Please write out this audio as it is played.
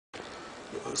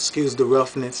Excuse the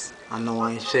roughness. I know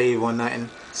I ain't shaved or nothing.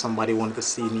 Somebody wanted to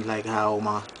see me like how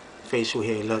my facial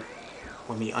hair look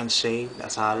with me unshaved.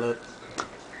 That's how I look.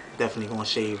 Definitely gonna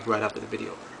shave right after the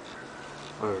video.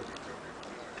 Or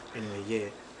anyway, yeah.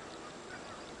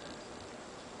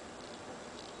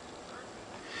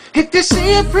 If you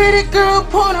see a pretty girl,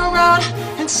 point her out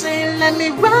and say, let me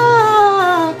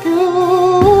rock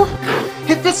you.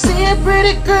 If you see a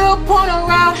pretty girl, point her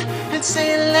out and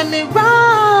say, let me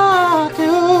rock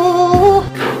you.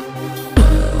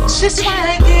 She's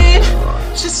swagging,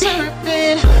 she's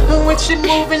surfing, and when she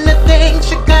moving the thing,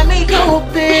 she got me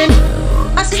open.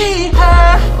 I see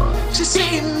her, she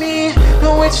see me,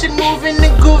 and when she moving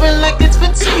and grooving like it's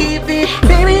for TV.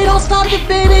 Baby, don't stop it,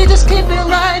 baby, just keep it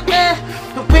right there.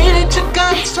 The way that you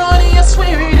got me, shorty, I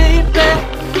swear it ain't fair.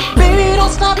 Baby,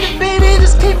 don't stop it, baby,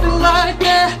 just keep it right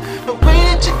there. The way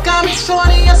that you got me,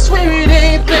 shorty, I swear it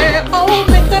ain't fair. Oh,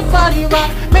 make that body rock,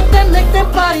 make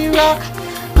that body rock.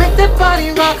 Make that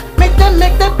body rock, make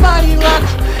that body rock.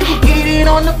 Get it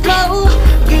on the floor,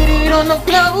 get it on the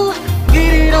floor,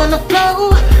 get it on the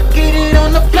floor, get it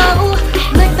on the floor.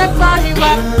 Make that body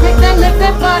rock, make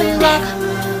that body rock,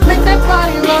 make that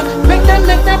body rock, make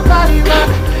that body rock.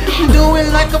 Do it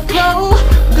like a pro,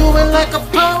 do it like a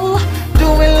pro, do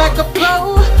it like a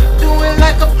pro, do it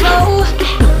like a pro.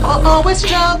 Always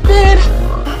jumping,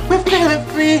 we're feeling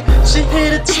free. She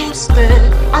hit a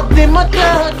two-step, I did my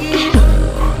doggy.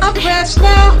 I'm fresh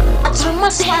now, I turn my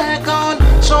swag on.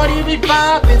 Shorty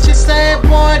reviving, she said,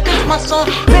 boy, this my song.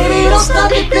 Baby, don't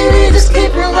stop it, baby, just keep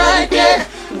it right there.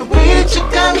 The way that you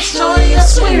got me, shorty, I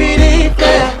swear it ain't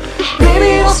fair.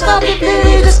 Baby, don't stop it,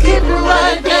 baby, just keep it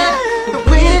right there. The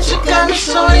way that you got me,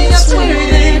 shorty, I swear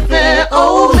it ain't fair.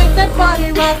 Oh, make that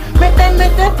body rock, make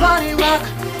that body rock.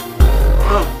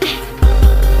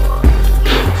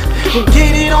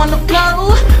 Get it on the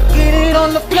floor, get it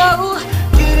on the floor,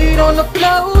 get it on the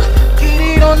floor, get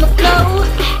it on the floor.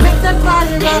 Make that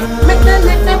body rock, make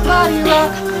that body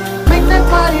rock, make that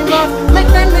body rock, make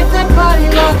that body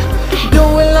rock. Do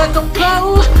it like a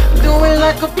pro, do it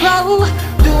like a pro,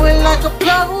 do it like a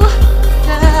pro.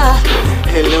 Yeah.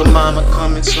 Hey little mama,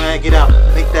 come and swag it out.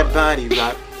 Make that body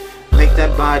rock, make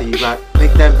that body rock,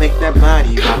 make that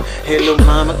body rock. Hey little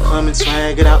mama, come and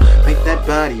swag it out. Make that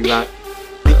body rock,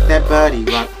 make that body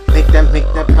rock, make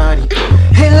that body.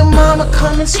 Hey little mama,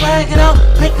 come and swag it out.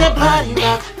 Make that body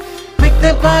rock, make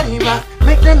that body rock,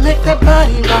 make that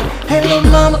body rock. Hey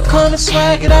little mama, come and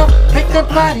swag it out. Make that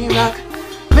body rock,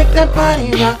 make that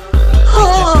body rock.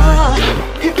 Oh,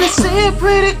 if you see a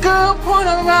pretty girl, point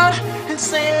her out and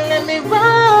say, let me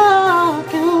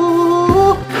rock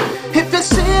you. If you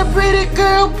see a pretty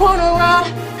girl, point her out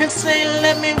and say,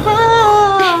 let me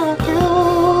rock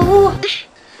you.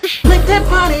 Make that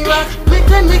body rock, make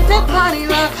that body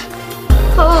rock.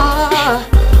 Oh.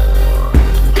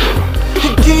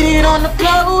 Get it on the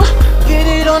floor, get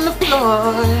it on the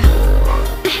floor.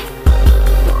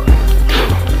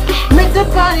 Make that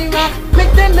body rock,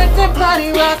 make that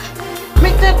body rock,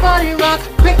 make that body rock,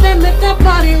 make that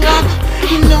body rock.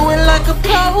 You do it like a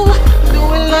pro, do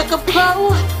it like a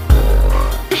pro.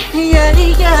 Yeah,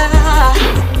 yeah.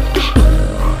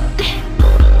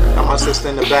 Got my sister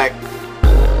in the back.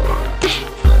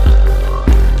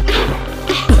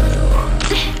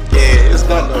 Yeah, it's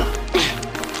done though.